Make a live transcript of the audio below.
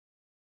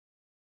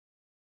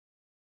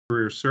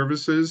Career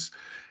Services.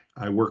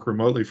 I work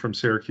remotely from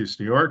Syracuse,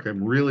 New York.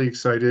 I'm really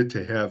excited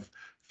to have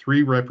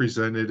three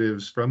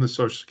representatives from the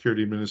Social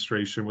Security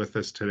Administration with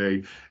us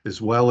today,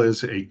 as well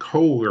as a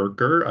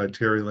co-worker,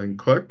 Terry Lynn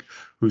Cook,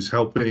 who's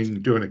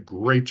doing a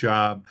great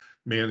job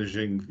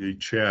managing the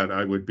chat.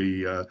 I'd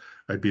be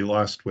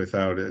lost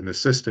without an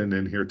assistant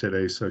in here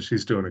today, so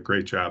she's doing a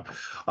great job.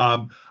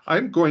 I'm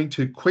going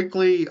to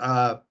quickly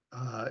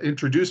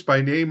introduce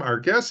by name our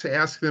guests,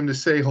 ask them to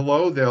say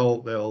hello.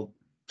 They'll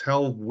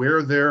tell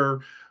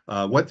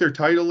what their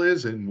title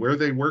is and where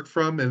they work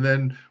from, and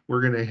then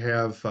we're going to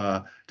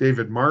have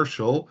David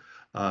Marshall,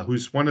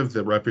 who's one of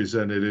the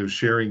representatives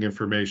sharing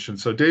information.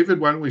 So David,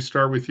 why don't we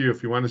start with you?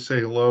 If you want to say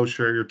hello,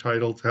 share your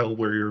title, tell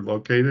where you're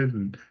located,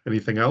 and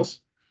anything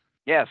else.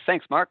 Yes,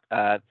 thanks, Mark.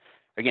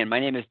 Again, my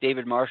name is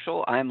David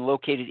Marshall. I'm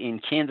located in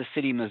Kansas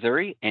City,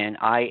 Missouri, and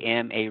I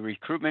am a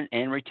recruitment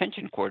and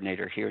retention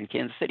coordinator here in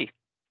Kansas City.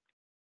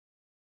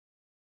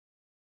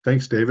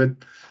 Thanks,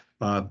 David.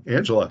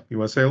 Angela, you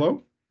want to say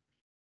hello?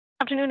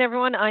 Good afternoon,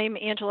 everyone. I'm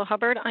Angela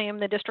Hubbard. I am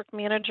the district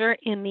manager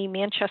in the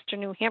Manchester,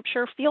 New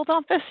Hampshire field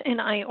office,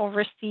 and I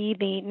oversee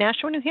the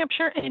Nashua, New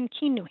Hampshire and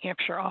Keene, New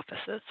Hampshire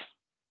offices.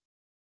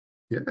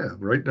 Yeah,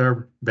 right in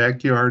our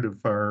backyard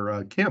of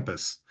our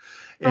campus.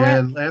 All right.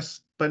 And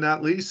last but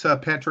not least,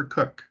 Patrick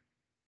Cook.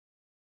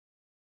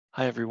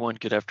 Hi, everyone.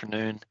 Good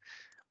afternoon.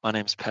 My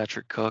name is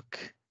Patrick Cook.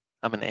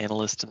 I'm an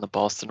analyst in the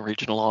Boston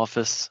Regional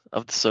Office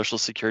of the Social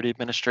Security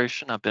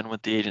Administration. I've been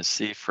with the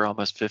agency for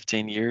almost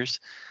 15 years.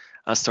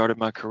 I started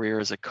my career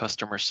as a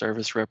customer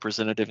service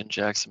representative in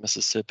Jackson,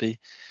 Mississippi,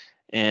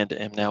 and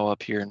am now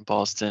up here in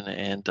Boston,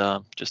 and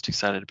just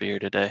excited to be here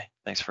today.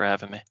 Thanks for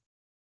having me.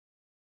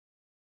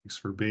 Thanks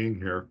for being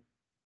here.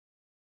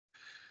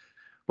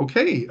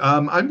 Okay,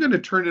 I'm going to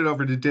turn it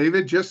over to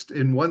David. Just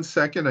in 1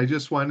 second, I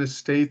just want to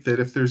state that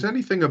if there's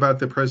anything about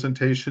the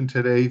presentation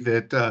today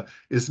that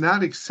is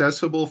not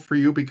accessible for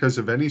you because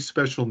of any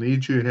special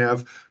needs you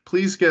have,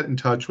 please get in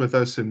touch with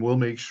us and we'll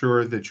make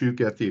sure that you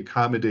get the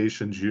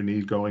accommodations you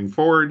need going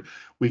forward.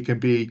 We can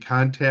be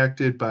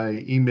contacted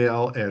by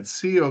email at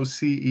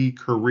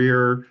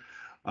cocecareer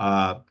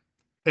at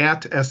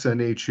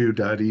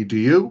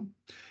snhu.edu.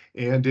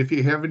 And if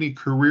you have any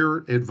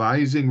career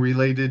advising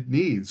related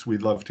needs,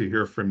 we'd love to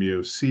hear from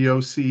you.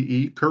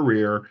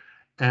 cocecareer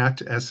at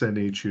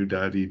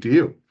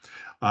snhu.edu.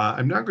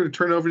 I'm now going to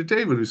turn over to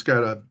David, who's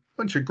got a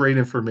bunch of great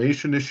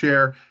information to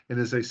share. And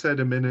as I said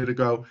a minute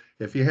ago,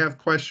 if you have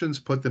questions,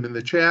 put them in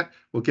the chat.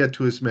 We'll get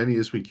to as many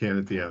as we can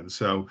at the end.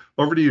 So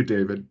over to you,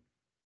 David.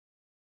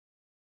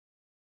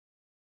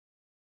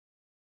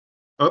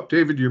 Oh,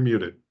 David, you're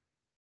muted.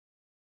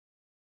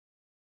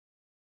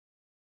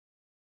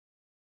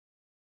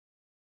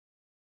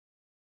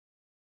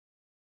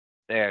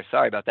 There,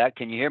 sorry about that.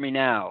 Can you hear me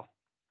now?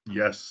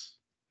 Yes.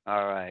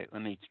 All right,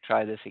 let me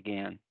try this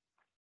again.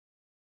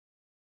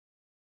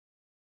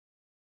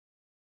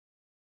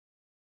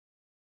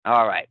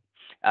 All right.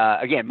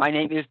 Again, my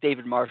name is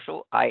David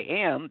Marshall. I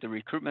am the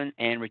recruitment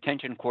and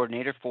retention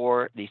coordinator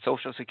for the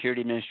Social Security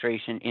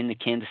Administration in the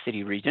Kansas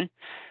City region,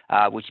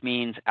 which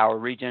means our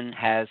region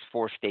has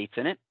 4 states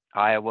in it: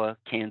 Iowa,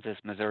 Kansas,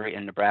 Missouri,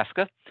 and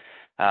Nebraska.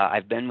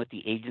 I've been with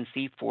the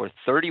agency for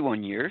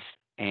 31 years.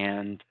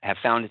 And have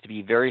found it to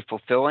be very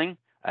fulfilling,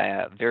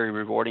 very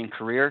rewarding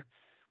career.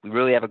 We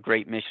really have a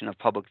great mission of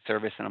public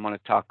service, and I'm going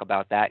to talk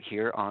about that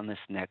here on this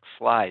next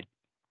slide.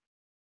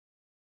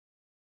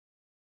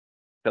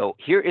 So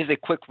here is a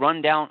quick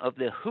rundown of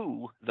the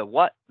who, the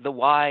what, the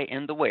why,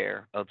 and the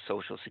where of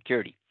Social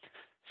Security.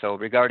 So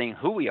regarding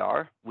who we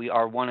are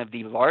one of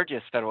the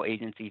largest federal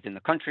agencies in the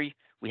country.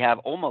 We have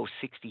almost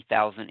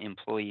 60,000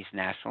 employees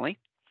nationally.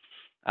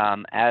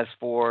 As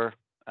for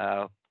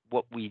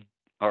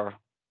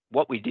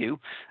what we do,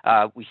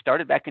 we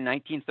started back in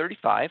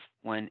 1935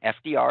 when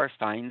FDR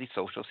signed the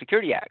Social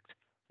Security Act.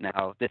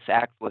 Now, this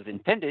act was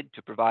intended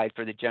to provide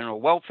for the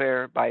general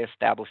welfare by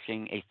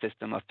establishing a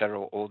system of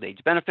federal old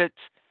age benefits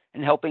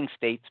and helping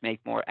states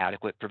make more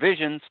adequate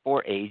provisions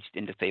for aged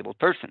and disabled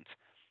persons.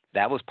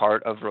 That was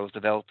part of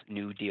Roosevelt's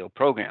New Deal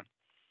program.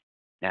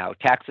 Now,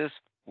 taxes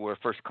were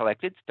first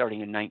collected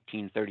starting in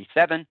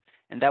 1937,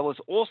 and that was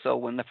also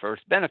when the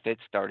first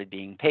benefits started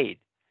being paid.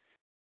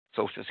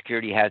 Social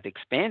Security has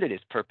expanded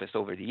its purpose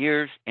over the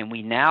years, and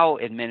we now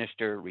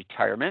administer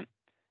retirement,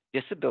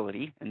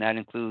 disability, and that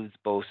includes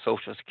both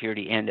Social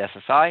Security and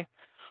SSI,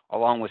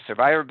 along with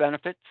survivor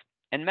benefits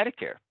and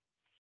Medicare.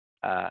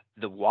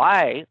 The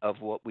why of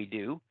what we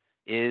do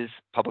is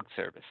public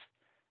service.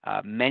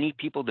 Many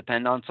people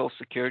depend on Social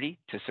Security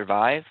to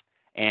survive,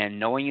 and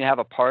knowing you have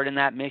a part in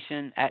that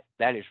mission,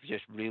 that is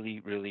just really,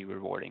 really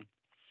rewarding.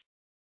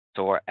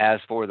 So as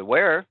for the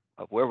where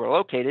of where we're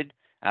located,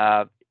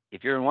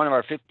 if you're in one of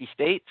our 50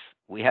 states,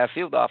 we have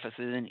field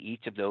offices in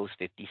each of those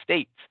 50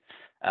 states.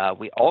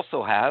 We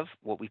also have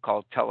what we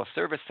call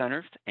teleservice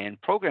centers and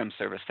program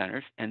service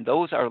centers, and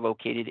those are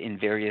located in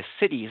various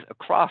cities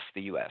across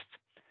the U.S.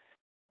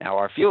 Now,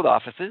 our field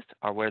offices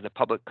are where the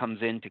public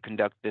comes in to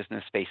conduct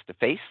business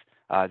face-to-face.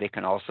 They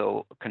can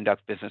also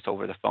conduct business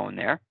over the phone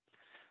there.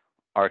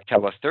 Our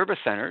teleservice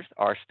centers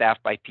are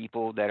staffed by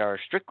people that are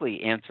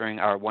strictly answering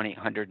our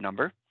 1-800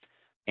 number,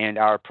 and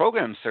our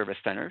program service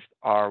centers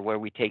are where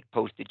we take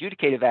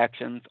post-adjudicative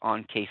actions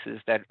on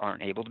cases that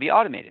aren't able to be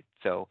automated.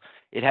 So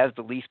it has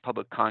the least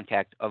public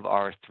contact of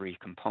our three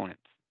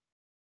components.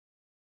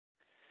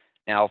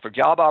 Now, for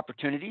job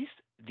opportunities,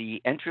 the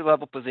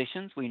entry-level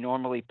positions we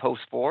normally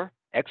post for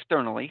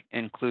externally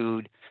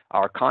include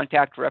our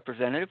contact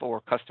representative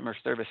or customer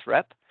service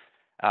rep.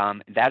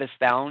 That is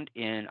found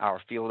in our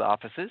field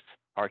offices,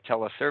 our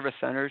teleservice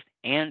centers,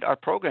 and our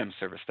program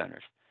service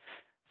centers.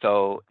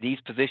 So these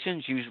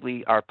positions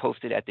usually are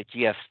posted at the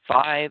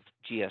GS5,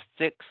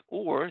 GS6,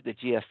 or the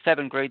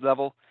GS7 grade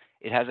level.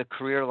 It has a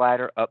career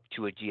ladder up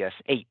to a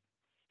GS8.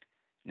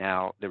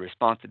 Now, the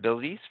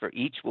responsibilities for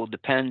each will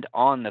depend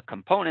on the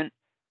component,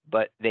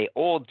 but they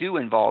all do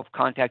involve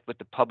contact with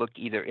the public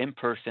either in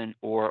person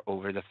or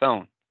over the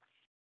phone.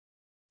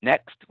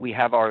 Next, we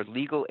have our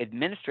legal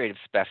administrative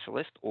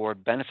specialist or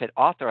benefit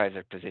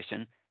authorizer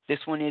position. This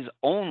one is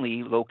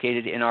only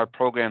located in our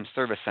program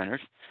service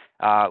centers.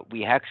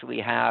 We actually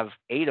have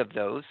 8 of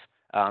those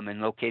and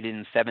located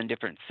in 7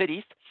 different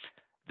cities.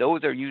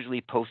 Those are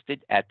usually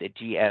posted at the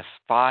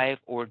GS5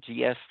 or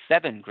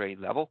GS7 grade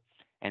level,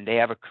 and they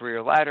have a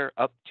career ladder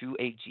up to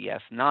a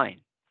GS9.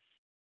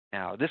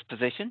 Now, this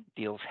position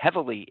deals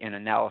heavily in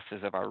analysis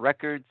of our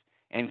records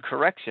and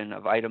correction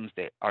of items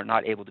that are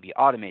not able to be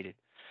automated.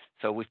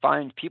 So we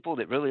find people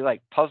that really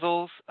like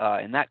puzzles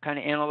and that kind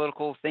of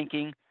analytical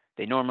thinking,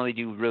 they normally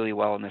do really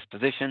well in this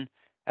position.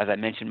 As I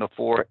mentioned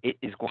before, it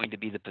is going to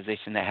be the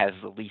position that has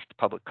the least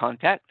public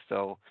contact.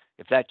 So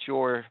if that's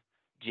your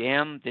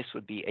jam, this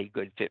would be a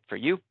good fit for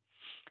you.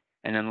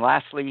 And then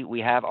lastly, we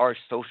have our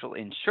social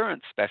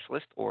insurance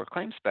specialist or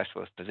claim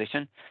specialist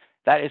position.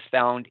 That is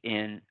found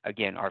in,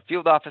 again, our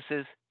field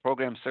offices,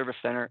 program service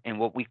center, and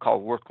what we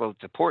call workload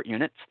support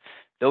units.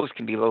 Those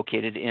can be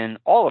located in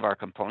all of our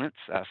components.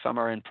 Some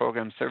are in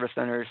program service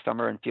centers,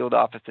 some are in field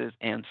offices,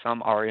 and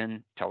some are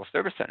in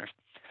teleservice centers.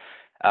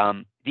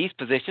 These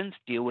positions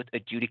deal with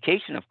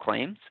adjudication of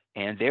claims,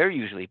 and they're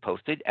usually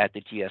posted at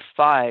the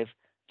GS5,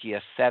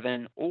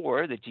 GS7,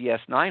 or the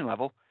GS9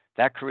 level.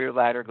 That career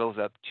ladder goes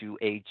up to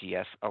a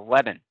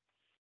GS11.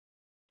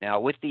 Now,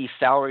 with the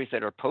salaries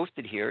that are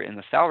posted here in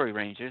the salary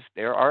ranges,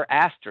 there are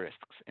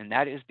asterisks, and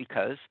that is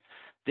because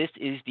this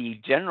is the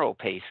general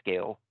pay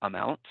scale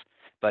amount.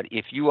 But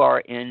if you are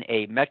in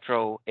a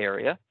metro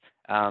area,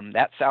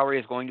 that salary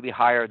is going to be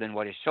higher than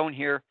what is shown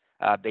here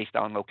based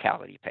on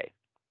locality pay.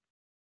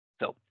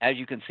 So as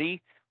you can see,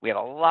 we have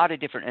a lot of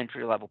different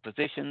entry-level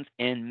positions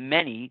in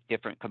many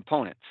different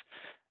components.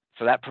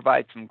 So that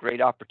provides some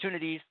great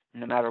opportunities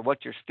no matter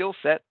what your skill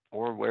set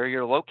or where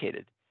you're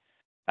located.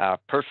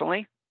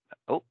 Personally,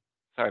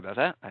 sorry about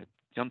that. I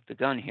jumped the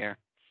gun here.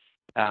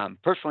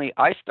 Personally,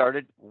 I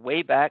started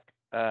way back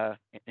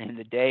in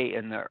the day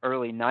in the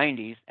early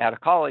 90s out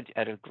of college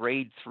at a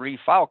grade 3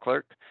 file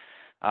clerk,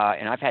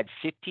 and I've had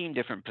 15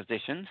 different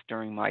positions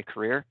during my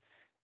career.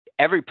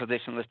 Every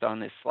position listed on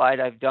this slide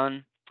I've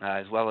done,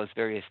 as well as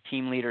various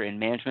team leader and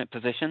management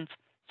positions.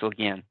 So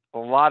again, a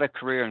lot of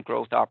career and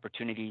growth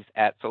opportunities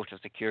at Social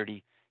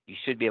Security. You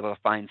should be able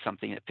to find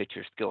something that fits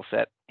your skill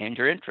set and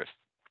your interests.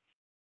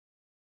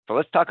 So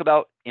let's talk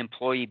about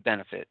employee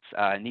benefits.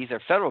 And these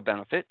are federal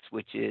benefits,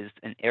 which is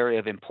an area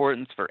of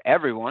importance for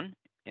everyone,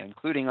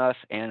 including us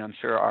and I'm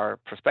sure our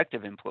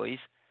prospective employees.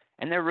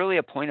 And they're really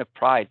a point of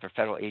pride for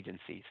federal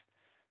agencies.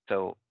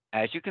 So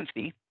as you can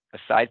see,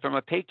 aside from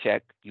a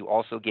paycheck, you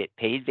also get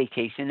paid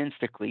vacation and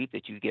sick leave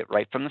that you get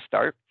right from the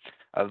start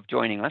of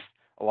joining us,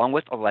 along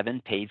with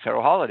 11 paid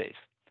federal holidays.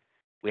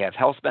 We have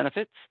health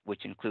benefits,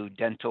 which include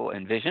dental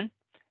and vision,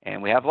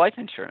 and we have life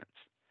insurance.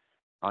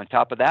 On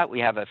top of that, we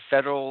have a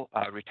federal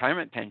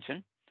retirement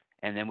pension,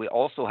 and then we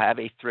also have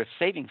a thrift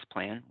savings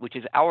plan, which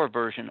is our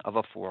version of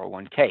a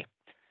 401k.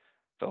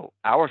 So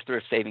our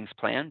thrift savings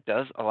plan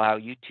does allow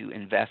you to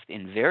invest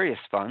in various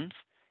funds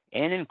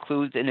and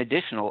includes an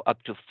additional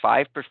up to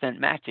 5%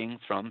 matching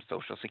from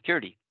Social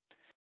Security.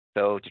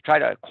 So to try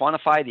to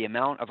quantify the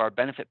amount of our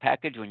benefit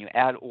package when you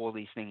add all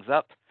these things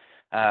up,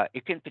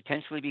 it can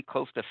potentially be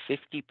close to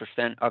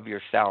 50% of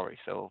your salary.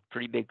 So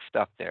pretty big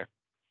stuff there.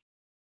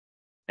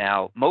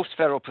 Now, most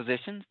federal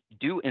positions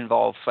do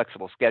involve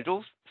flexible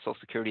schedules. Social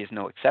Security is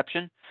no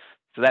exception.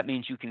 So that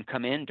means you can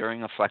come in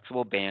during a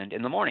flexible band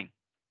in the morning.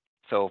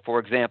 So for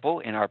example,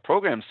 in our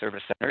program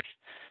service centers,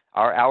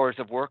 our hours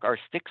of work are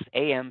 6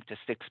 a.m. to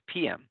 6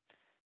 p.m.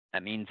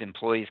 That means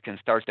employees can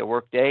start their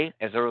workday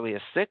as early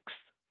as 6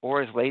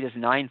 or as late as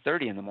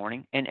 9:30 in the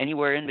morning and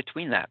anywhere in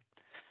between that.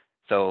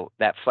 So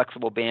that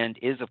flexible band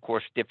is, of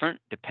course,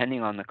 different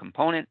depending on the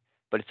component,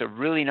 but it's a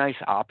really nice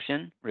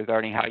option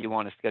regarding how you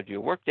want to schedule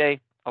your workday,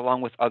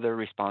 along with other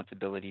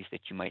responsibilities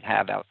that you might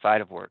have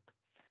outside of work.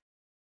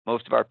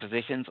 Most of our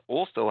positions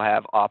also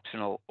have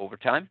optional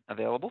overtime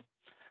available,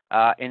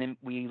 and then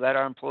we let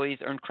our employees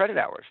earn credit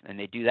hours, and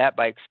they do that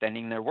by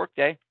extending their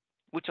workday,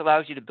 which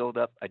allows you to build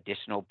up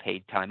additional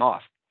paid time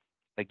off.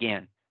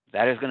 Again,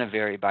 that is going to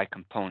vary by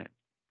component.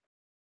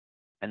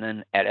 And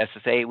then at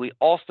SSA, we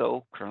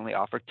also currently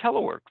offer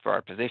telework for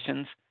our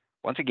positions,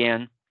 Once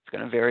again, it's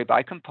going to vary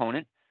by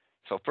component.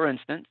 So for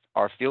instance,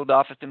 our field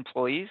office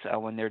employees,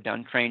 when they're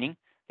done training,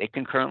 they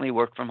can currently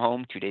work from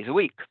home 2 days a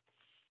week.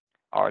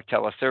 Our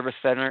teleservice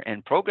center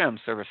and program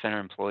service center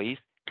employees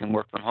can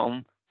work from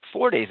home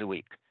 4 days a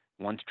week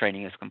once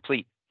training is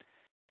complete.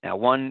 Now,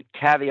 one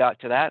caveat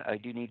to that I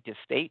do need to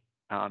state,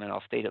 and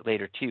I'll state it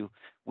later too,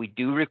 we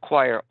do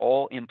require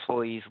all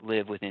employees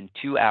live within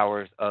 2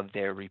 hours of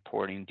their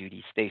reporting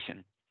duty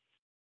station.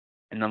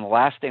 And then the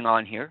last thing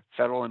on here,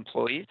 federal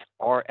employees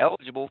are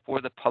eligible for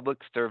the Public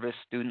Service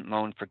Student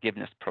Loan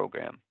Forgiveness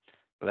Program.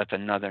 So that's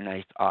another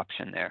nice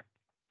option there.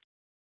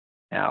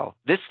 Now,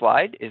 this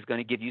slide is going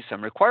to give you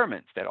some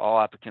requirements that all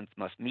applicants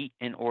must meet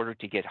in order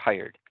to get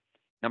hired.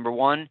 Number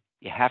one,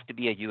 you have to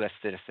be a U.S.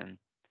 citizen.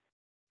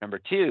 Number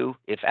two,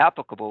 if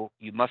applicable,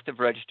 you must have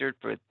registered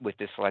with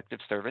the Selective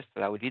Service, so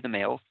that would be the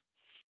males.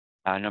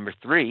 Number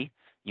three,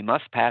 you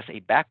must pass a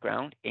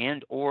background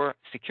and/or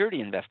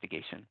security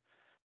investigation.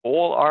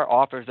 All our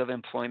offers of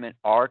employment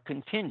are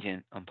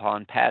contingent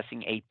upon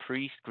passing a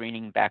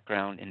pre-screening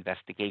background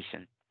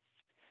investigation.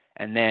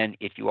 And then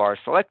if you are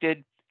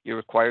selected, you're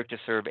required to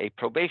serve a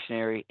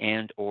probationary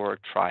and/or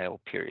trial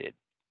period.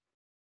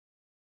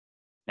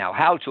 Now,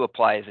 how to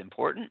apply is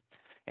important.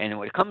 And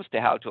when it comes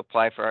to how to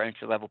apply for our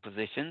entry-level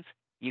positions,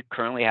 you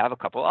currently have a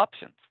couple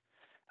options.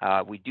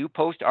 We do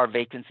post our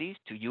vacancies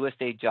to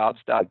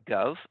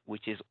usajobs.gov,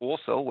 which is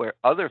also where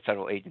other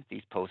federal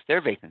agencies post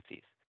their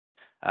vacancies.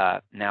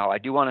 Now, I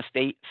do want to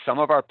state some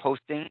of our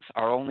postings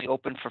are only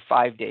open for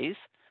 5 days.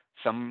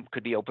 Some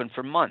could be open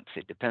for months.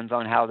 It depends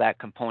on how that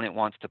component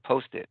wants to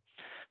post it.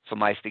 So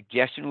my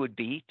suggestion would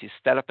be to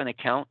set up an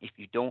account if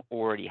you don't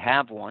already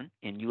have one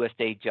in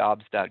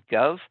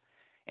usajobs.gov.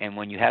 And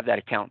when you have that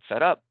account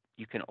set up,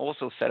 you can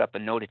also set up a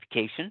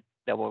notification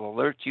that will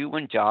alert you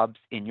when jobs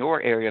in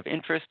your area of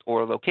interest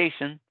or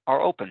location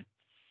are open.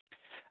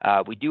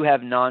 We do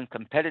have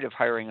non-competitive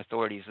hiring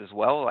authorities as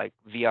well, like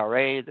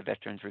VRA, the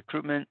Veterans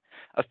Recruitment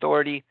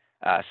Authority,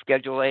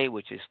 Schedule A,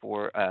 which is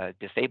for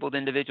disabled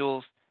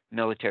individuals,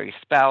 military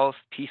spouse,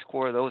 Peace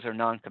Corps, those are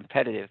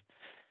non-competitive.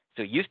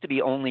 So it used to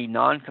be only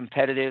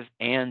non-competitive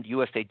and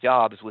USA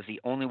Jobs was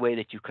the only way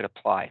that you could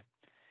apply.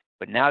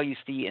 But now you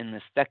see in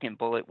the second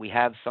bullet, we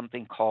have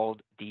something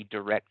called the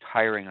Direct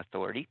Hiring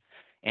Authority,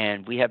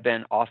 and we have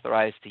been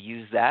authorized to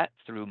use that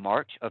through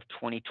March of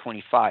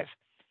 2025.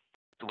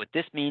 So what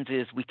this means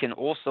is we can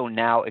also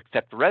now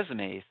accept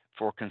resumes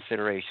for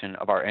consideration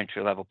of our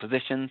entry-level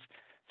positions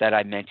that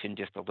I mentioned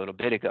just a little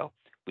bit ago.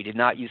 We did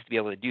not used to be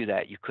able to do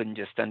that. You couldn't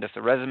just send us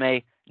a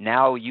resume.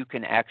 Now you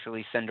can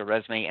actually send a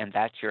resume, and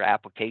that's your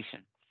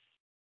application.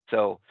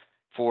 So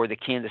for the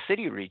Kansas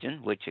City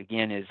region, which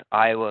again is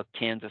Iowa,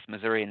 Kansas,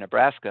 Missouri, and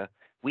Nebraska,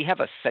 we have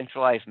a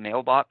centralized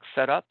mailbox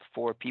set up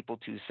for people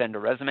to send a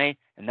resume,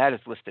 and that is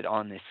listed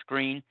on this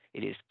screen.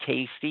 It is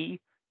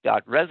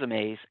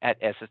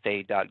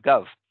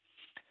kc.resumes@ssa.gov.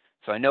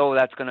 So I know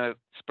that's going to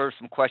spur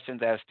some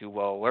questions as to,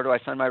 well, where do I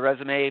send my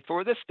resume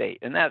for this state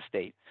and that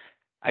state?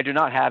 I do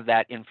not have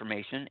that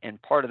information, and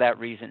part of that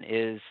reason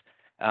is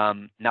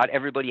not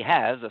everybody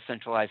has a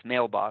centralized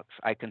mailbox.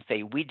 I can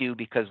say we do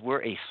because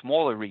we're a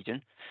smaller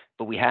region,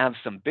 but we have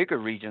some bigger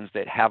regions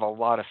that have a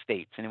lot of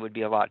states, and it would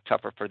be a lot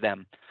tougher for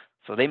them.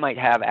 So they might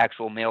have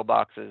actual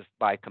mailboxes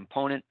by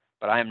component,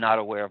 but I am not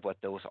aware of what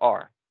those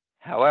are.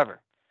 However,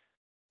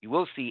 you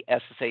will see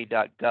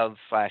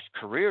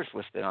ssa.gov/careers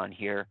listed on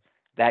here.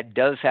 That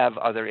does have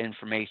other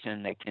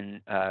information that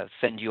can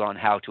send you on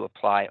how to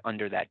apply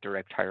under that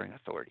direct hiring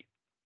authority.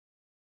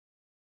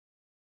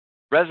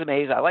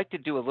 Resumes, I like to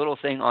do a little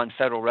thing on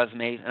federal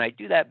resumes, and I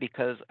do that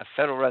because a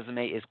federal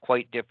resume is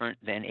quite different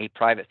than a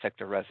private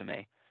sector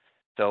resume.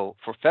 So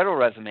for federal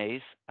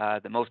resumes,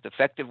 the most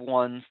effective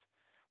ones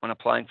when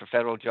applying for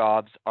federal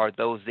jobs are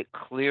those that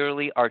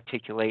clearly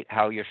articulate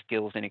how your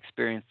skills and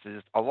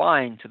experiences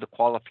align to the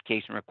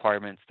qualification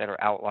requirements that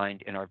are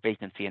outlined in our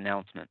vacancy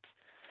announcements.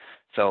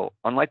 So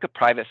unlike a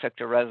private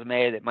sector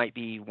resume that might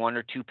be 1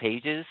 or 2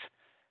 pages,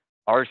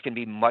 ours can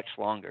be much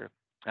longer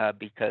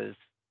because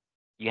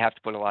you have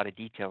to put a lot of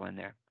detail in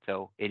there.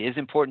 So it is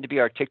important to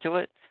be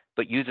articulate,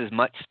 but use as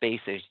much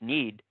space as you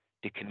need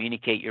to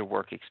communicate your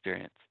work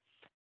experience.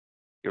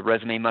 Your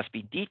resume must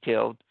be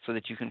detailed so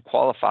that you can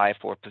qualify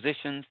for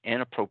positions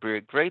and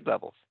appropriate grade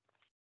levels.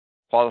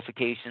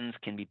 Qualifications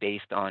can be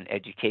based on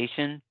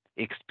education,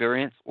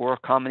 experience, or a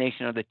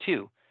combination of the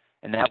two,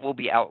 and that will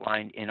be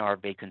outlined in our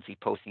vacancy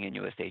posting in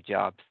USA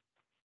Jobs.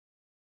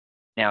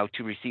 Now,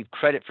 to receive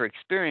credit for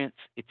experience,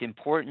 it's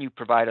important you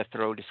provide a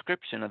thorough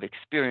description of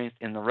experience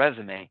in the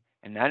resume,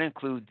 and that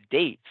includes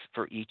dates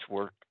for each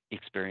work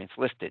experience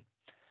listed.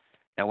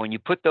 Now, when you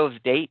put those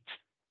dates,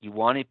 you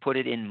want to put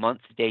it in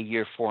month, day,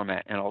 year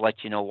format, and I'll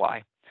let you know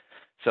why.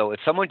 So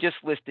if someone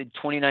just listed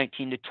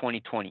 2019 to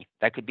 2020,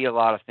 that could be a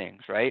lot of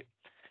things, right?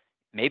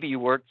 Maybe you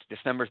worked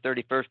December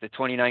 31st of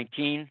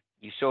 2019,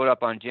 you showed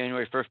up on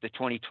January 1st of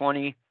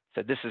 2020,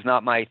 said this is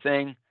not my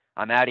thing,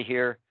 I'm out of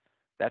here.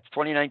 That's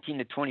 2019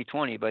 to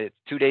 2020, but it's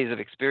 2 days of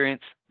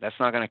experience. That's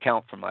not going to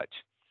count for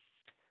much.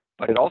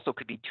 But it also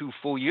could be 2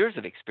 full years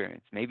of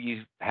experience. Maybe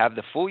you have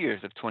the full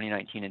years of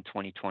 2019 and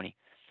 2020.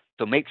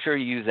 So make sure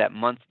you use that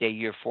month, day,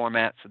 year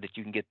format so that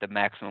you can get the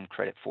maximum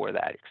credit for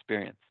that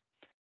experience.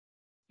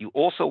 You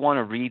also want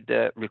to read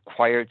the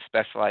required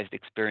specialized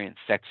experience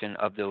section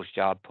of those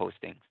job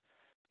postings.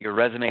 Your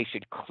resume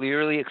should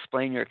clearly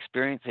explain your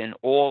experience in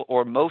all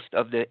or most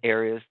of the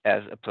areas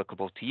as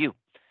applicable to you.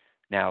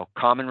 Now,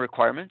 common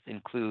requirements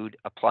include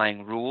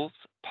applying rules,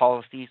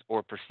 policies,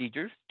 or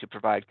procedures to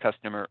provide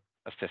customer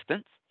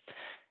assistance,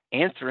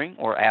 answering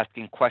or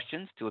asking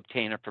questions to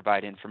obtain or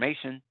provide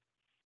information,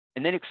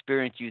 and then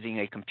experience using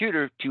a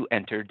computer to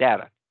enter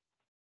data.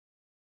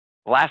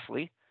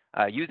 Lastly,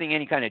 using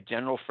any kind of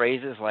general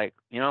phrases like,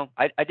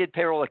 I did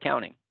payroll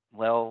accounting.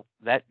 Well,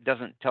 that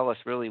doesn't tell us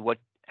really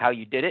how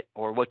you did it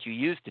or what you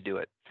used to do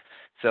it.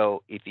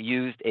 So if you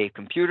used a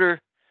computer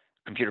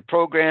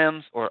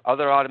programs, or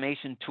other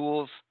automation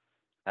tools,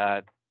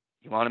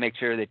 you want to make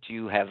sure that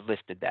you have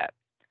listed that.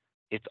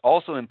 It's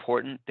also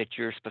important that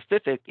you're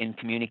specific in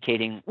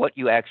communicating what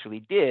you actually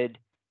did,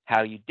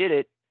 how you did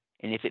it,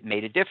 and if it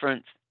made a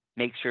difference,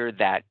 make sure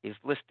that is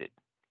listed.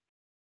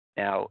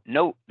 Now,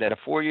 note that a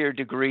 4-year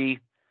degree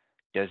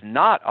does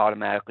not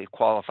automatically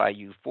qualify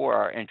you for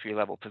our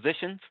entry-level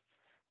positions.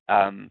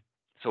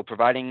 So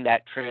providing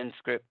that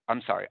transcript,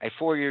 a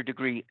 4-year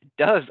degree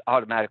does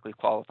automatically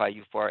qualify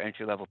you for our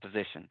entry-level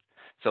position.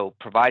 So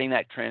providing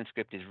that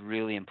transcript is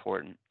really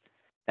important.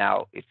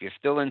 Now, if you're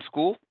still in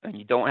school and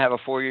you don't have a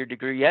 4-year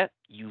degree yet,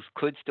 you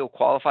could still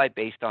qualify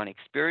based on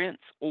experience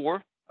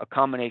or a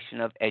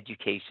combination of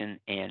education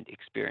and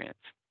experience.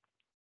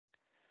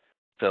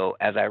 So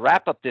as I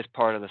wrap up this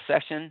part of the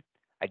session,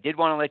 I did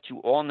want to let you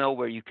all know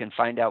where you can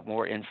find out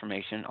more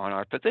information on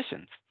our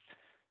positions.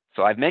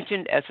 So I've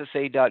mentioned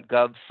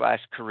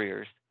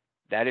ssa.gov/careers.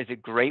 That is a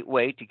great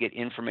way to get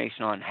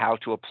information on how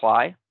to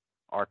apply,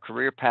 our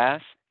career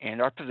paths,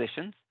 and our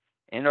positions,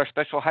 and our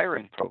special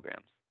hiring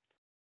programs.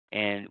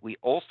 And we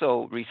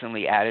also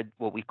recently added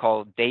what we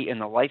call day in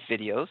the life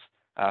videos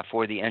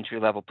for the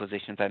entry-level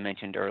positions I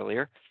mentioned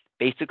earlier.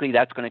 Basically,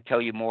 that's going to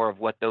tell you more of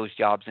what those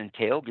jobs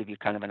entail, give you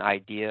kind of an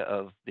idea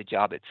of the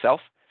job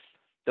itself.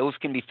 Those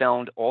can be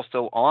found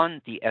also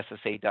on the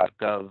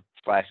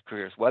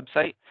ssa.gov/careers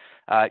website.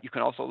 You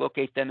can also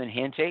locate them in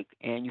Handshake,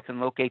 and you can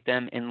locate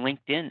them in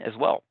LinkedIn as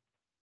well.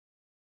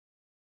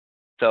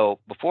 So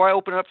before I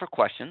open it up for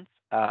questions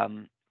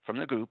from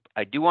the group,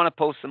 I do want to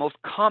post the most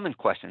common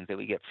questions that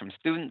we get from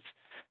students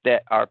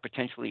that are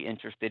potentially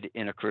interested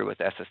in a career with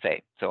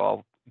SSA. So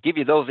I'll give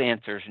you those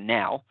answers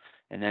now,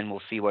 and then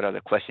we'll see what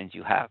other questions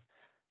you have.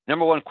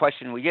 Number one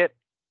question we get,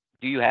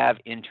 do you have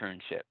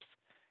internships?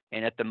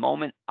 And at the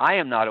moment, I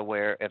am not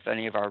aware of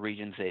any of our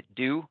regions that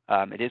do.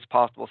 It is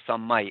possible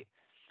some might,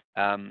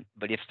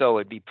 but if so,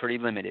 it'd be pretty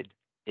limited.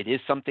 It is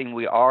something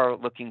we are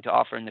looking to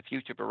offer in the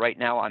future, but right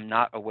now I'm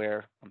not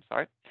aware,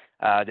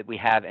 that we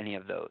have any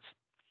of those.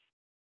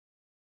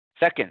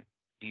 Second,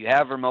 do you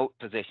have remote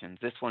positions?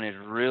 This one has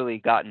really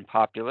gotten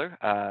popular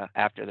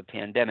after the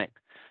pandemic.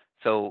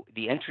 So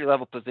the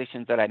entry-level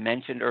positions that I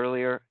mentioned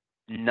earlier,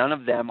 none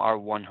of them are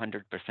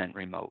 100%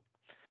 remote.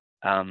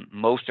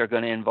 Most are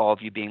going to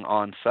involve you being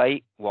on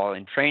site while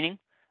in training,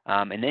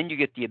 and then you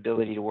get the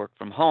ability to work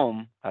from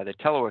home, the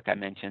telework I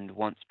mentioned,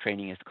 once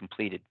training is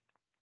completed.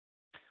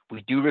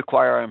 We do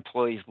require our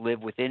employees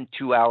live within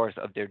 2 hours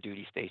of their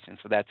duty station,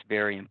 so that's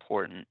very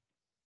important.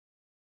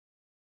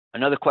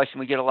 Another question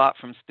we get a lot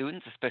from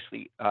students,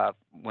 especially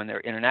when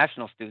they're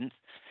international students,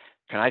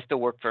 can I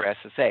still work for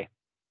SSA?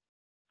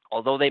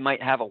 Although they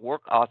might have a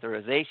work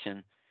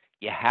authorization,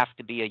 you have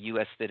to be a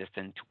U.S.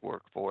 citizen to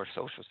work for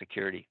Social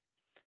Security.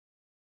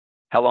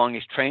 How long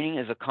is training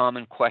is a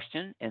common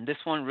question, and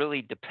this one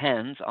really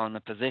depends on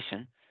the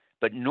position,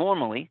 but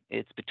normally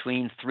it's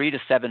between 3 to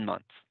 7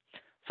 months.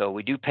 So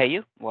we do pay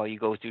you while you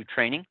go through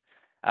training.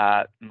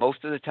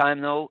 Most of the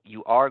time, though,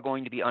 you are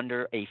going to be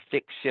under a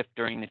fixed shift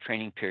during the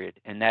training period,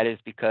 and that is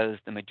because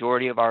the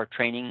majority of our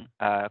training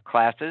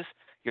classes,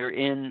 you're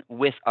in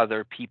with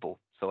other people.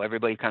 So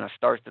everybody kind of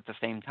starts at the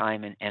same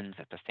time and ends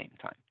at the same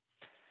time.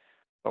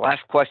 The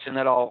last question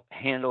that I'll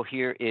handle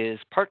here is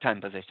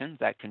part-time positions.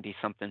 That can be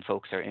something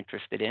folks are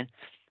interested in.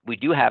 We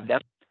do have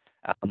them.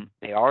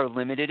 They are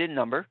limited in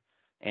number,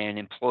 and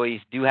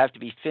employees do have to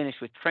be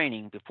finished with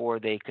training before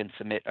they can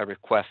submit a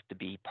request to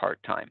be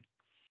part-time.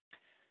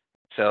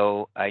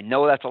 So I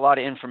know that's a lot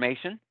of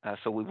information,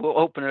 so we will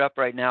open it up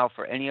right now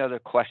for any other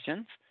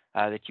questions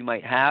that you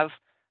might have.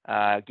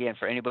 Again,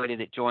 for anybody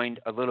that joined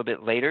a little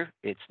bit later,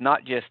 it's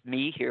not just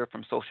me here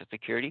from Social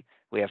Security.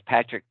 We have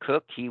Patrick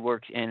Cook. He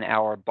works in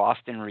our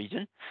Boston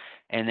region.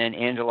 And then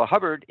Angela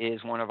Hubbard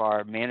is one of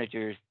our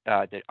managers,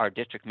 our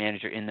district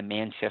manager in the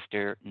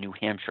Manchester, New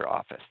Hampshire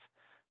office.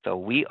 So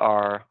we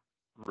are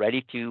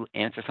ready to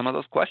answer some of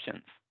those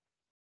questions.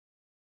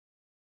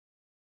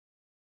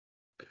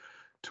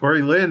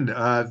 Tori Lynn,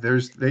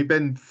 they've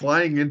been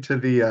flying into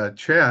the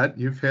chat.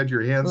 You've had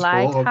your hands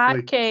full.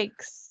 Like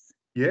hotcakes.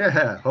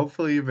 Yeah,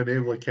 hopefully you've been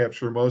able to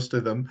capture most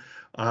of them.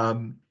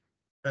 And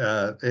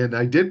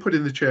I did put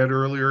in the chat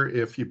earlier,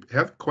 if you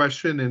have a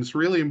question and it's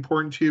really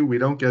important to you, we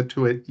don't get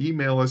to it,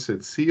 email us at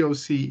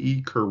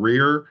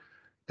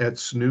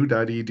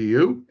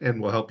cocecareer@snu.edu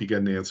and we'll help you get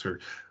an answer.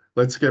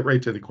 let's get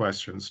right to the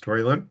questions.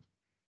 Toylin?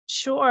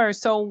 Sure.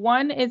 So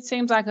one, it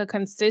seems like a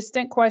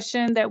consistent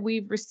question that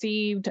we've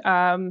received.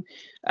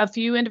 A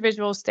few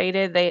individuals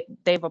stated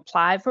they've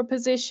applied for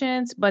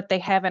positions, but they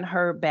haven't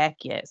heard back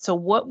yet. So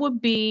what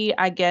would be,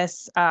 I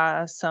guess,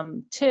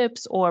 some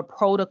tips or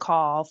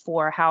protocol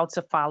for how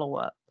to follow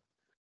up?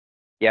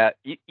 Yeah,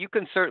 you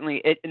can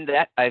certainly, and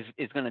that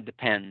is going to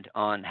depend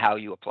on how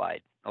you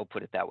applied. I'll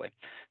put it that way.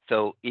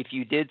 So if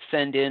you did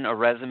send in a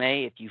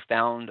resume, if you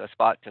found a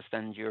spot to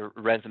send your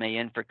resume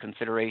in for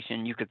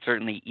consideration, you could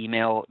certainly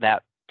email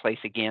that place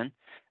again.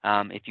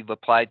 If you've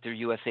applied through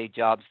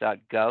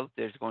usajobs.gov,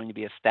 there's going to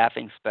be a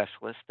staffing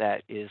specialist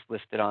that is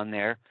listed on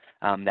there.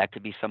 That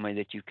could be somebody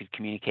that you could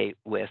communicate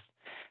with.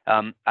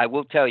 I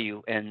will tell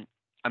you, and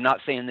I'm not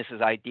saying this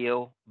is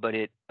ideal, but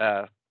it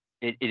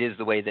is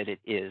the way that it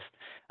is.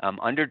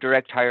 Under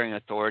direct hiring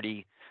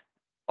authority,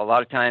 a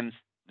lot of times,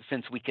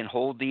 since we can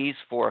hold these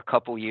for a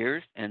couple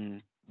years,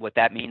 and what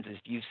that means is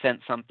you've sent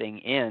something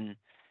in,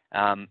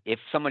 if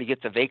somebody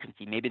gets a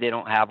vacancy, maybe they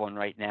don't have one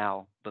right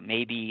now, but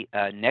maybe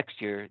next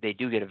year they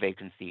do get a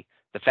vacancy.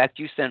 The fact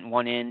you sent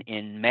one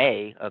in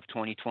May of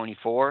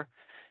 2024,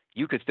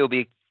 you could still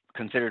be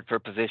considered for a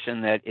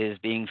position that is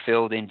being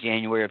filled in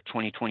January of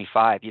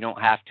 2025. You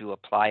don't have to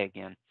apply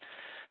again.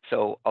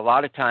 So a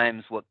lot of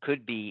times what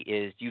could be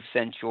is you've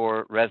sent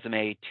your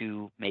resume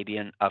to maybe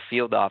a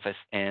field office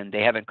and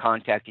they haven't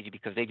contacted you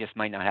because they just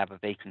might not have a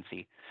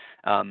vacancy.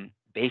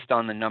 Based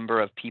on the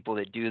number of people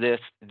that do this,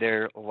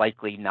 they're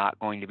likely not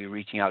going to be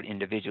reaching out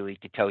individually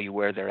to tell you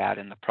where they're at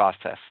in the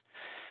process.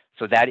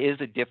 So that is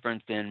a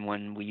difference in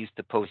when we used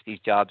to post these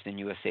jobs in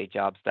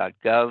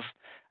usajobs.gov,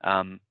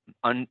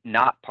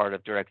 not part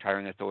of direct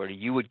hiring authority.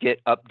 You would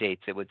get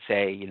updates that would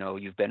say, you know,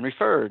 you've been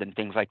referred and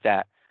things like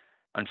that.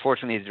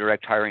 Unfortunately, the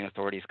direct hiring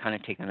authority has kind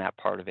of taken that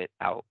part of it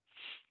out.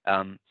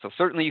 So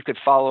certainly you could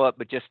follow up,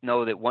 but just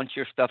know that once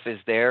your stuff is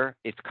there,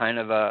 it's kind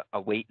of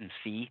a wait and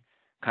see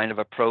kind of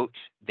approach.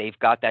 They've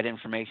got that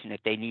information.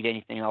 If they need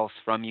anything else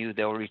from you,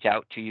 they'll reach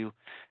out to you.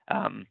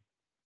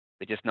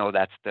 But just know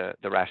that's the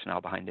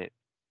rationale behind it.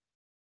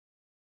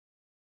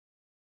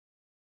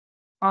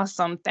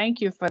 Awesome.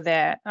 Thank you for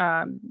that,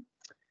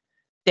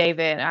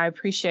 David. I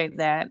appreciate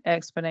that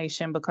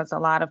explanation because a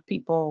lot of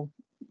people,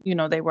 you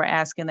know, they were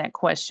asking that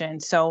question.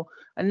 So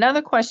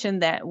another question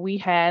that we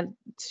had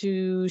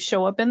to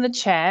show up in the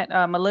chat,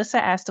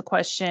 Melissa asked a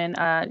question.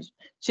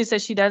 She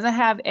says she doesn't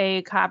have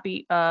a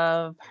copy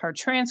of her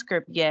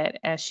transcript yet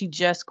as she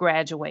just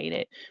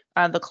graduated.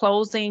 The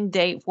closing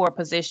date for a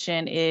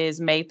position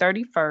is May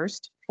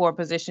 31st for a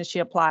position she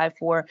applied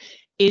for.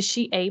 Is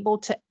she able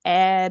to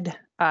add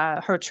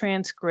her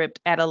transcript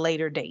at a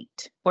later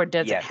date, or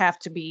does it have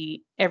to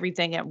be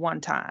everything at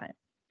one time?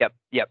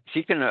 Yep.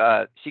 She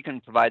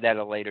can provide that at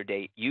a later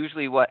date.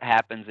 Usually what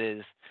happens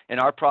is, and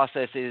our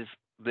process is,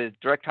 the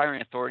direct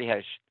hiring authority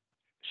has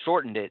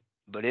shortened it,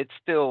 but it's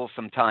still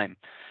some time.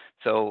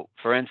 So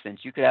for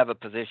instance, you could have a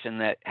position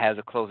that has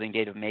a closing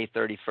date of May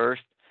 31st,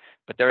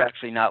 but they're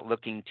actually not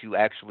looking to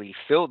actually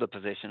fill the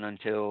position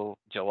until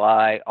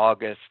July,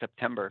 August,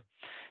 September.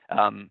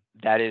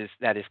 That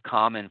is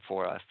common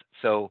for us.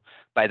 So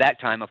by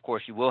that time, of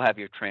course, you will have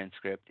your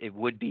transcript. It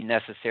would be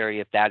necessary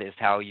if that is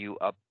how you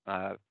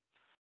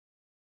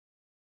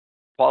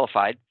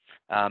qualified.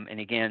 And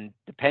again,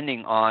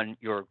 depending on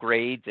your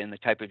grades and the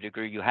type of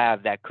degree you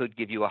have, that could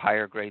give you a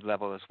higher grade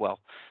level as well.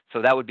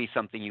 So that would be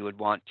something you would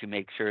want to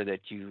make sure that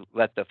you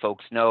let the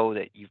folks know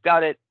that you've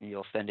got it, and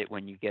you'll send it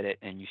when you get it,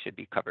 and you should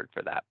be covered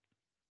for that.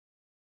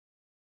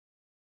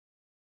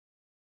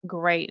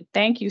 Great.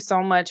 Thank you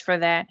so much for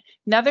that.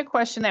 Another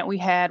question that we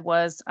had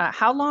was,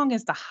 how long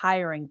is the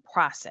hiring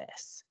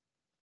process?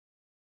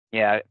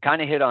 Yeah,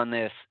 kind of hit on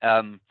this.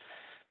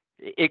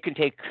 It can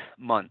take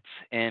months,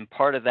 and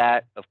part of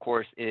that, of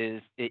course,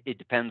 is it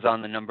depends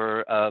on the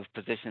number of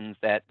positions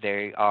that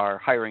they are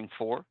hiring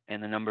for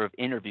and the number of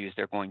interviews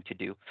they're going to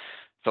do.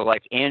 So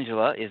like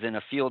Angela is in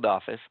a field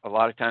office. A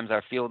lot of times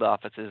our field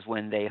offices,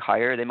 when they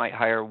hire, they might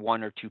hire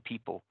 1 or 2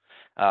 people.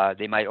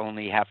 They might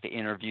only have to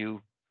interview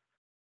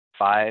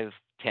 5,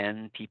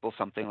 10 people,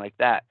 something like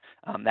that.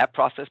 That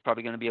process is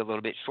probably going to be a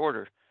little bit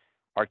shorter.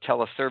 Our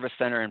teleservice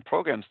center and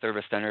program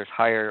service centers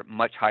hire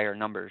much higher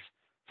numbers.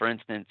 For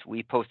instance,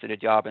 we posted a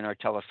job in our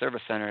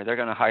teleservice center. They're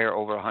going to hire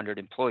over 100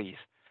 employees.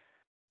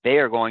 They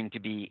are going to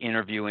be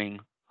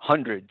interviewing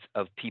hundreds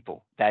of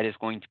people. That is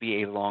going to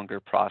be a longer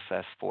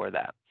process for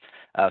that.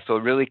 So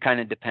it really kind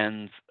of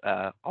depends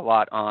a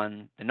lot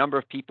on the number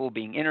of people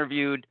being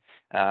interviewed,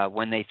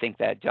 when they think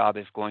that job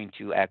is going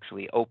to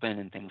actually open,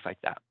 and things like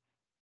that.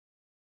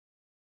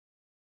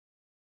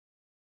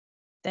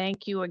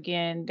 Thank you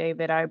again,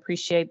 David. I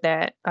appreciate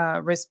that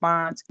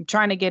response. I'm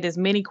trying to get as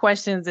many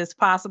questions as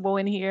possible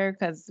in here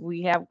because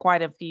we have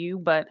quite a few.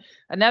 But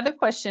another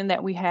question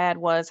that we had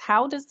was,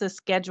 how does the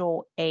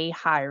Schedule A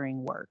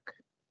hiring work?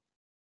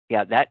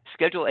 Yeah, that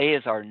Schedule A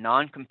is our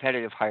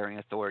non-competitive hiring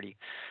authority.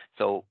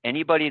 So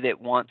anybody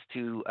that wants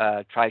to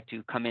try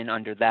to come in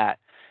under that,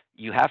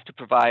 you have to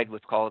provide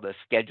what's called a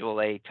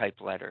Schedule A type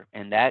letter.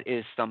 And that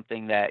is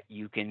something that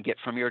you can get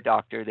from your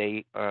doctor.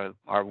 They are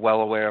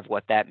well aware of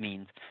what that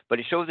means. But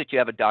it shows that you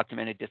have a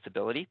documented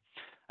disability.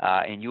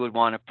 And you would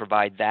want to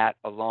provide that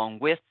along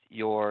with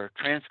your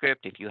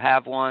transcript, if you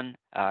have one,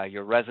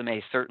 your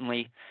resume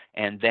certainly,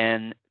 and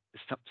then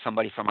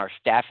somebody from our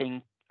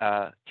staffing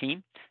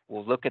team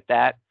will look at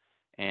that,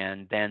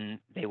 and then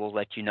they will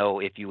let you know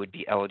if you would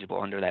be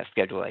eligible under that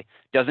Schedule A.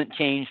 Doesn't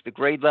change the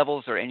grade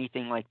levels or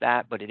anything like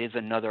that, but it is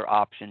another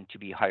option to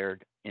be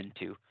hired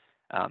into.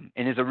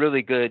 And is a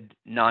really good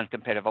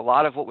non-competitive. A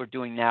lot of what we're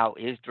doing now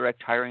is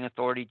direct hiring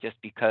authority just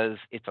because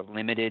it's a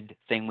limited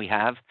thing we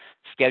have.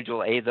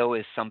 Schedule A, though,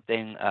 is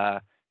something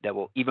that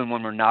will, even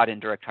when we're not in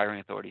direct hiring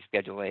authority,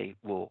 Schedule A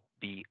will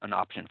be an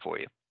option for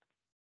you.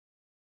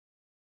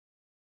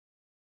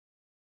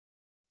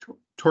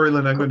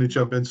 Torilyn, I'm going to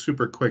jump in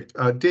super quick.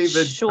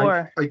 David,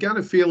 Sure. I got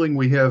a feeling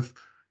we have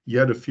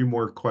yet a few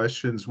more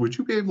questions. Would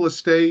you be able to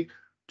stay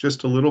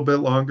just a little bit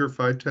longer,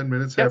 5-10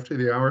 minutes Yep. after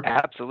the hour?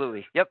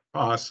 Absolutely. Yep.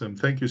 Awesome.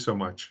 Thank you so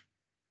much.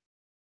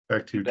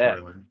 Back to you, bet.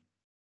 Torilyn.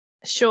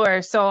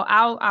 Sure. So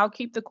I'll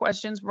keep the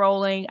questions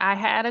rolling. I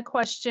had a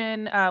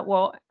question.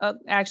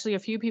 Actually, a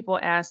few people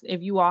asked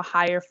if you all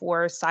hire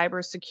for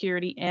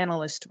cybersecurity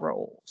analyst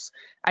roles.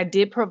 I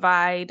did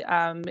provide,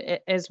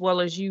 as well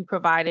as you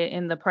provided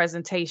in the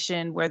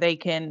presentation, where they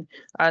can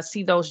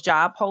see those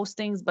job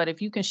postings. But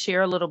if you can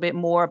share a little bit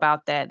more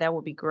about that, that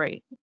would be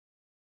great.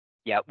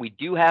 Yeah, we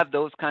do have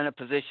those kind of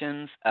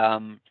positions.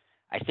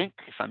 I think,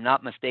 if I'm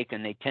not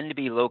mistaken, they tend to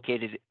be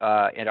located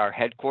at our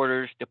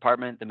headquarters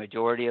department, the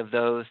majority of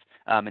those,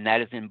 and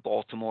that is in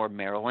Baltimore,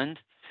 Maryland.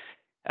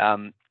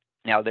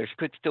 Now, there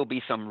could still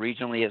be some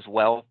regionally as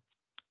well.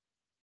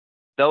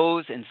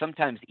 Those, and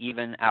sometimes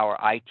even our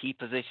IT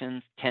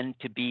positions, tend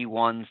to be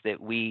ones that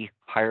we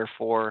hire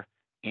for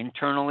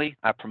internally,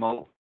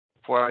 promote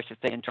for, I should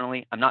say,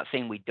 internally. I'm not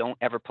saying we don't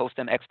ever post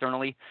them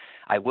externally.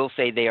 I will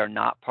say they are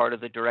not part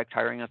of the direct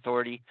hiring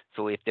authority.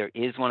 So if there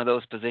is one of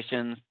those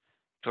positions,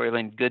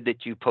 Torilyn, good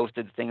that you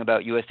posted the thing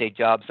about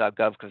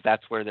usajobs.gov, because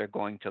that's where they're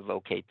going to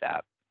locate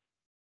that.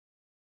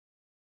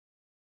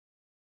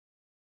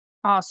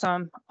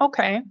 Awesome.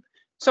 Okay.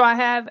 So I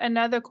have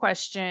another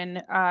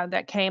question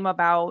that came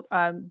about.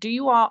 Do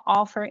you all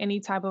offer any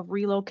type of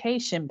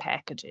relocation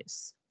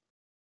packages?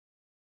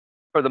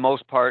 For the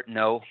most part,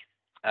 no.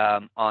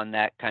 On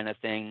that kind of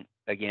thing,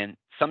 again,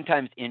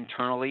 sometimes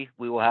internally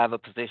we will have a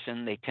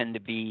position. They tend to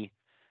be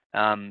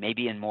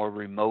maybe in more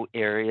remote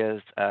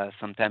areas,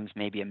 sometimes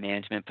maybe a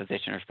management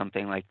position or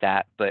something like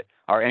that. But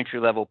our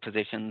entry-level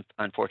positions,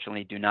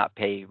 unfortunately, do not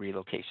pay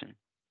relocation.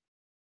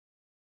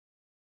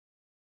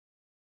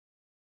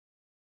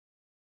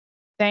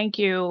 Thank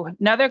you.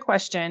 Another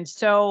question.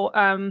 So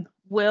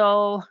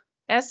will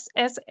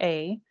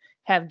SSA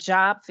have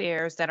job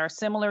fairs that are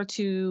similar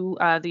to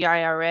the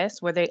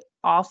IRS, where they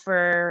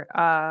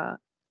offer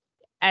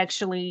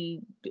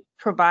actually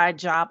provide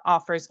job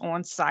offers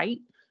on site?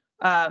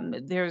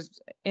 There's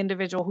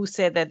individual who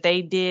said that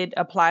they did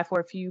apply for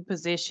a few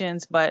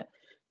positions, but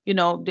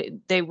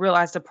they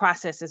realized the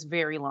process is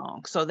very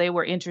long. So they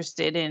were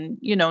interested in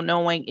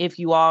knowing if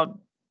you all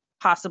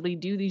possibly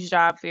do these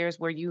job fairs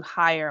where you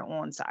hire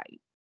on site.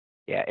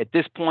 Yeah, at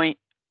this point,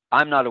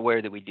 I'm not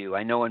aware that we do.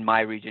 I know in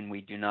my region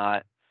we do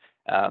not.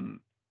 And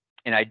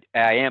I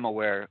am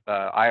aware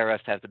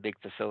IRS has a big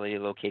facility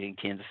located in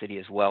Kansas City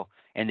as well.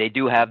 And they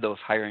do have those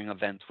hiring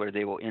events where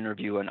they will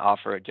interview and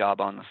offer a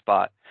job on the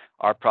spot.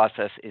 Our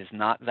process is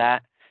not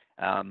that.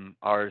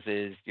 Ours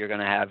is you're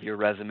going to have your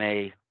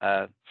resume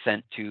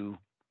sent to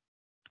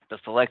the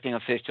selecting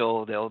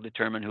official. They'll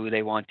determine who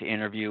they want to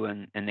interview,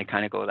 and they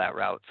kind of go that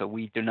route. So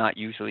we do not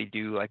usually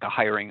do like a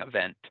hiring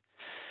event.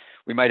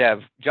 We might have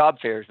job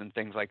fairs and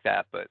things like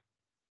that, but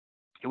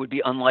it would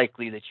be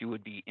unlikely that you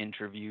would be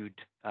interviewed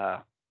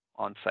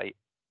on site.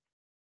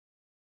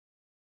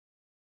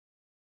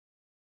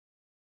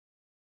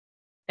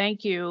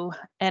 Thank you.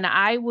 And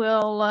I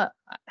will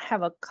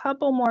have a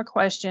couple more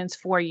questions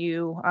for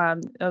you,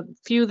 a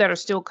few that are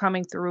still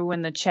coming through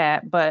in the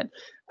chat, but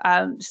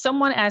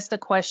someone asked a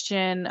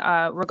question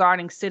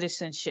regarding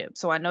citizenship.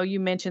 So I know you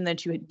mentioned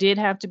that you did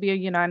have to be a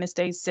United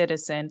States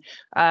citizen,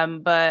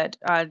 but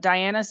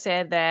Diana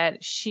said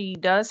that she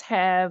does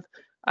have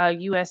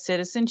U.S.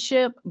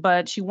 citizenship,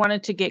 but she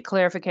wanted to get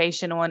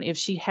clarification on if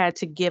she had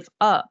to give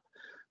up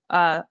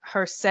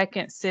her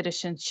second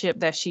citizenship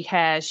that she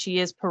has. She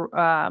is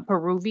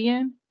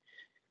Peruvian.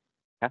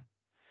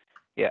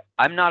 Yeah,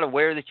 I'm not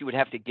aware that you would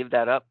have to give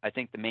that up. I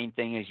think the main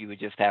thing is you would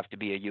just have to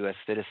be a U.S.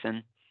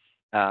 citizen.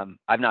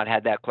 I've not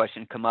had that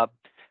question come up.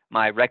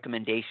 My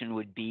recommendation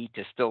would be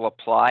to still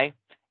apply.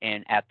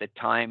 And at the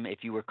time,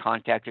 if you were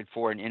contacted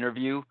for an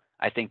interview,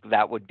 I think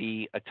that would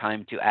be a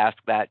time to ask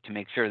that, to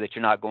make sure that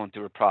you're not going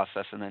through a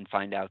process and then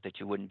find out that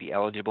you wouldn't be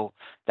eligible.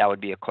 That would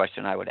be a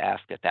question I would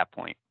ask at that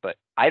point. But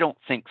I don't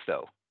think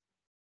so.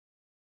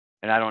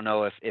 And I don't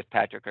know if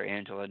Patrick or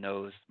Angela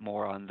knows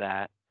more on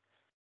that.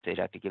 They'd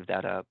have to give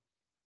that up.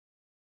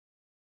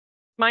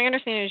 My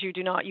understanding is you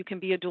do not. You can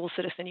be a dual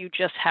citizen. You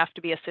just have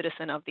to be a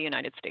citizen of the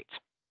United States.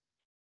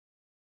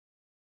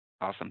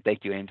 Awesome.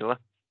 Thank you, Angela.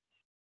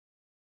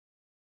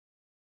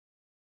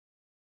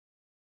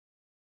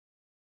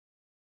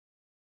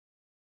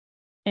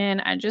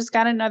 And I just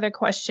got another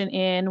question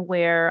in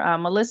where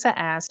Melissa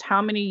asked,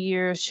 how many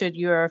years should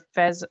your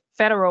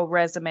federal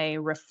resume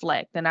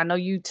reflect? And I know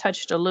you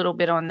touched a little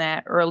bit on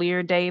that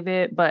earlier,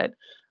 David, but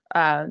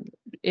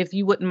if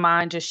you wouldn't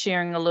mind just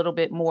sharing a little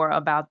bit more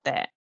about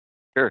that.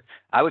 Sure.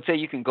 I would say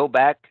you can go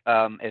back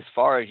as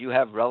far as you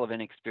have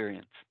relevant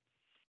experience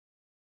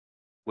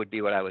would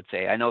be what I would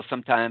say. I know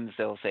sometimes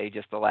they'll say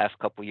just the last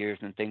couple years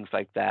and things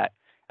like that.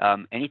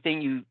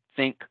 Anything you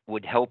think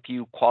would help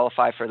you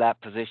qualify for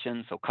that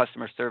position, so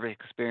customer service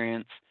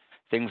experience,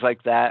 things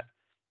like that,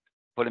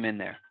 put them in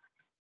there.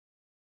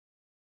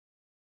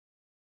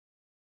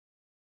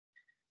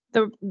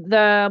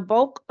 The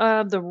bulk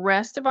of the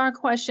rest of our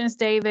questions,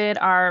 David,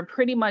 are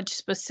pretty much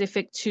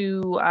specific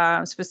to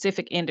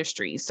specific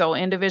industries. So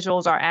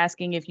individuals are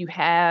asking if you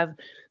have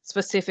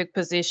specific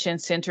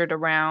positions centered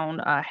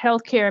around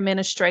healthcare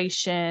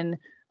administration,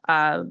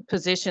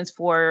 positions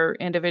for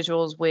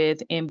individuals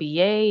with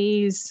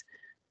MBAs.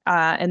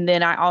 And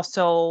then I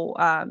also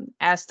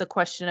asked the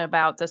question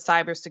about the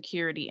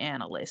cybersecurity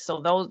analyst.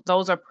 So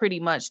those are pretty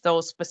much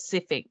those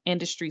specific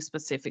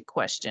industry-specific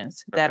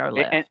questions that are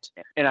left.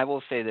 And I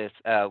will say this,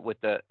 with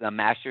the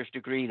master's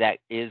degree, that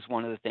is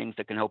one of the things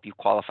that can help you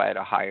qualify at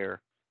a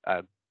higher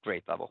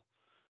grade level,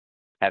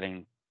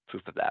 having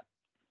proof of that.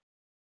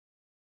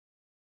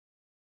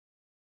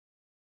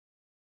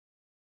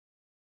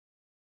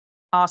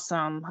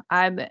 Awesome.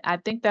 I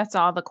think that's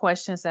all the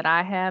questions that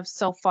I have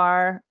so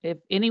far. If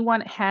anyone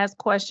has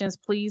questions,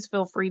 please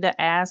feel free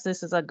to ask.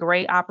 This is a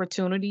great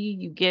opportunity.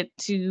 You get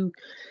to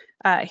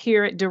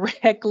hear it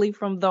directly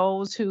from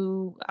those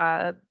who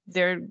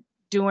they're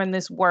doing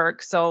this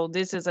work. So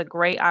this is a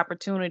great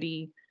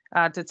opportunity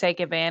to take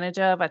advantage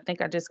of. I think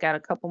I just got a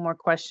couple more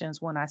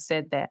questions when I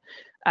said that.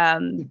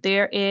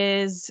 There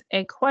is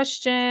a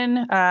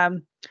question.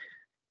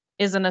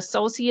 Is an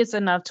associate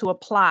enough to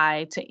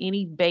apply to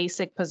any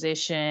basic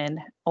position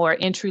or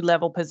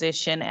entry-level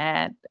position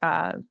at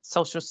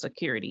Social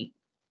Security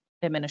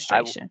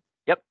Administration?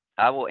 Yep,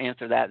 I will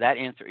answer that. That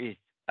answer is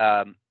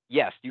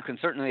yes, you can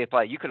certainly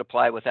apply. You could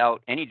apply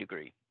without any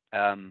degree.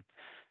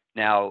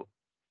 Now,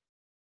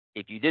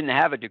 if you didn't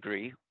have a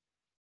degree,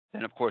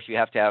 then of course you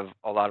have to have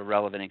a lot of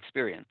relevant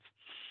experience.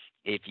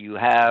 If you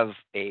have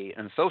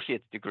an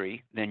associate's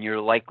degree, then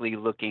you're likely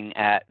looking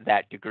at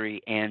that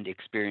degree and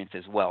experience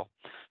as well.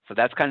 So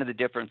that's kind of the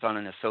difference on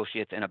an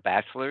associate's and a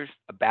bachelor's.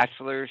 A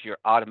bachelor's, you're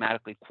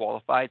automatically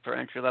qualified for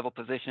entry-level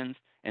positions.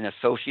 An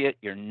associate,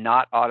 you're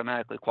not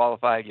automatically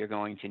qualified. You're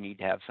going to need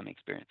to have some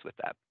experience with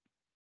that.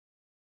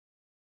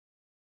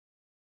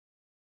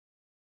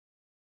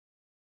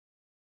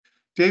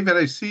 David,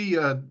 I see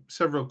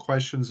several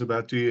questions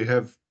about, do you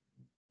have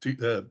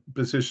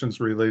positions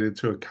related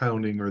to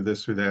accounting or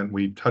this or that? And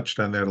we touched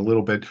on that a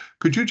little bit.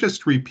 Could you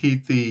just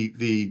repeat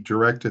the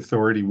Direct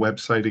Authority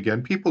website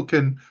again? People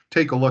can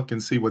take a look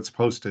and see what's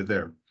posted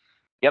there.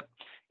 Yep.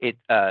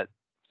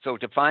 So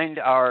to find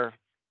our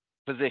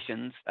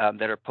positions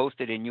that are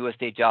posted in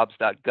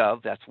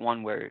usajobs.gov, that's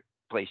one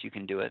place you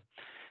can do it.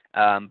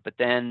 But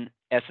then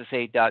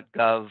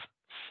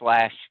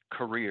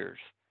ssa.gov/careers.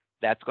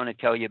 That's going to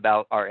tell you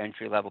about our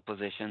entry-level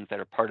positions that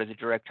are part of the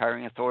Direct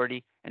Hiring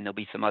Authority, and there'll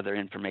be some other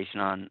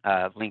information on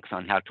links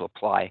on how to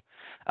apply.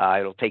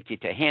 It'll take you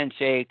to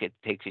Handshake, it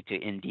takes you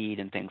to Indeed,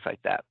 and things like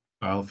that.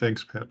 Oh,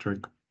 thanks,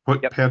 Patrick.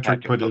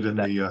 Patrick put it in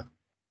the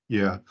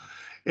yeah.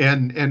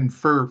 And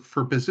for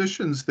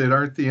positions that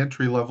aren't the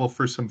entry level,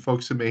 for some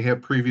folks that may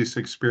have previous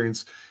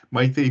experience,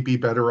 might they be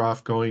better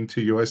off going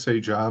to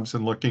USA Jobs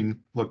and looking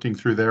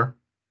through there?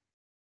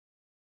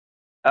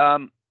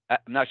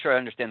 I'm not sure I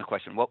understand the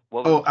question.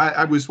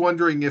 I was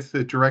wondering if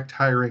the Direct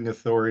Hiring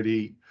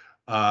Authority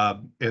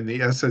and the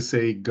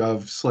SSA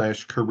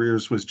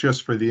Gov/careers was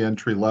just for the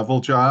entry level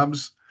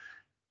jobs.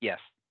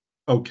 Yes.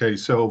 Okay,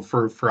 so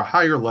for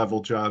higher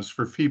level jobs,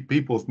 for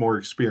people with more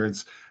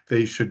experience,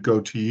 they should go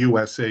to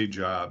USA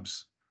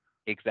Jobs.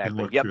 Exactly. And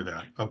look through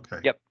that. Okay.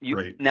 Yep.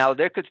 Great. Now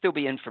there could still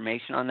be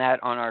information on that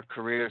on our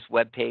careers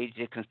webpage.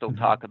 It can still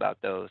talk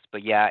about those.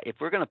 But yeah, if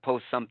we're going to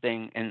post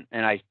something, and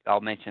I'll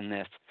mention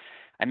this.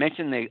 I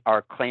mentioned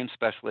our claim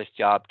specialist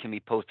job can be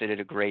posted at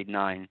a grade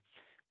 9,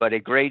 but a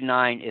grade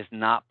 9 is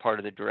not part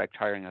of the Direct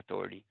Hiring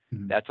Authority.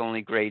 That's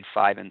only grade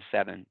 5 and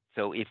 7.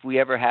 So if we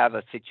ever have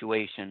a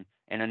situation,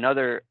 and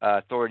another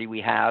authority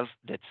we have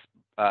that's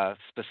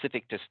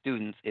specific to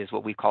students is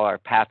what we call our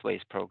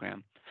Pathways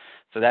program.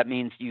 So that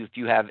means if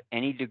you have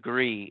any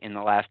degree in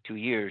the last 2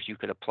 years, you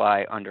could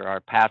apply under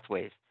our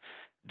Pathways.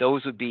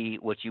 Those would be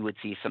what you would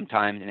see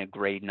sometimes in a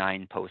grade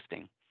 9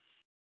 posting.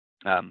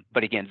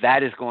 But again,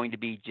 that is going to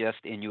be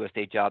just in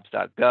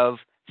usajobs.gov.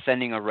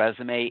 Sending a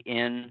resume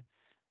in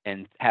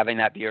and having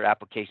that be your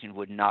application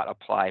would not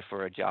apply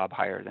for a job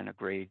higher than a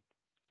grade,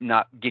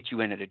 not get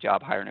you in at a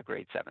job higher than a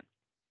grade 7.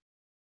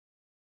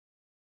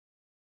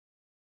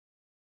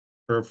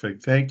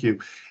 Perfect. Thank you.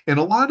 And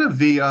a lot of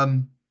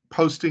the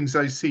postings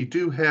I see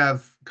do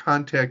have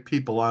contact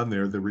people on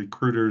there, the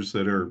recruiters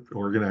that are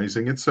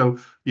organizing it. So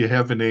you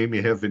have a name,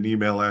 you have an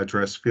email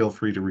address, feel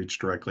free to reach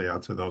directly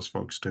out to those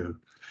folks too.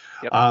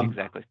 Yep,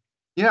 exactly.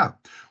 Yeah,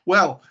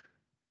 well,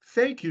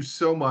 thank you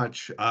so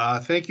much.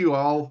 Thank you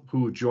all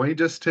who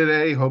joined us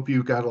today. Hope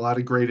you got a lot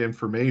of great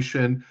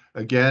information.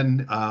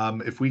 Again,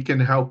 if we can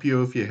help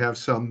you, if you have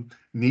some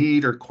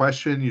need or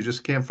question, you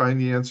just can't find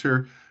the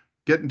answer,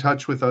 get in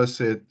touch with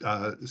us at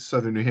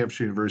Southern New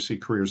Hampshire University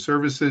Career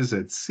Services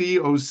at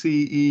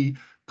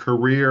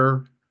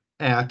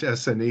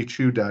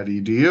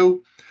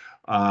cocecareer@snhu.edu.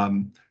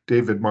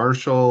 David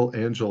Marshall,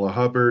 Angela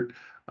Hubbard,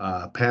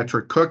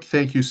 Patrick Cook,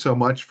 thank you so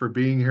much for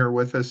being here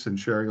with us and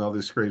sharing all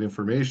this great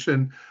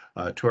information.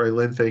 Tori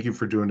Lynn, thank you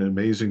for doing an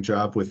amazing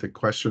job with the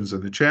questions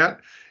in the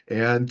chat.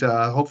 And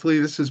hopefully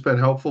this has been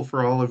helpful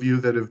for all of you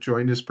that have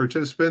joined as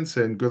participants,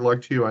 and good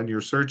luck to you on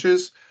your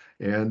searches.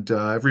 And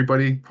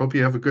everybody, hope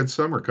you have a good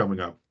summer coming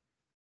up.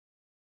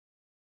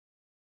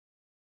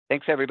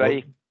 Thanks,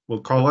 everybody. We'll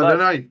call it a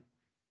night.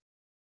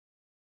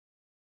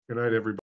 Good night, everybody.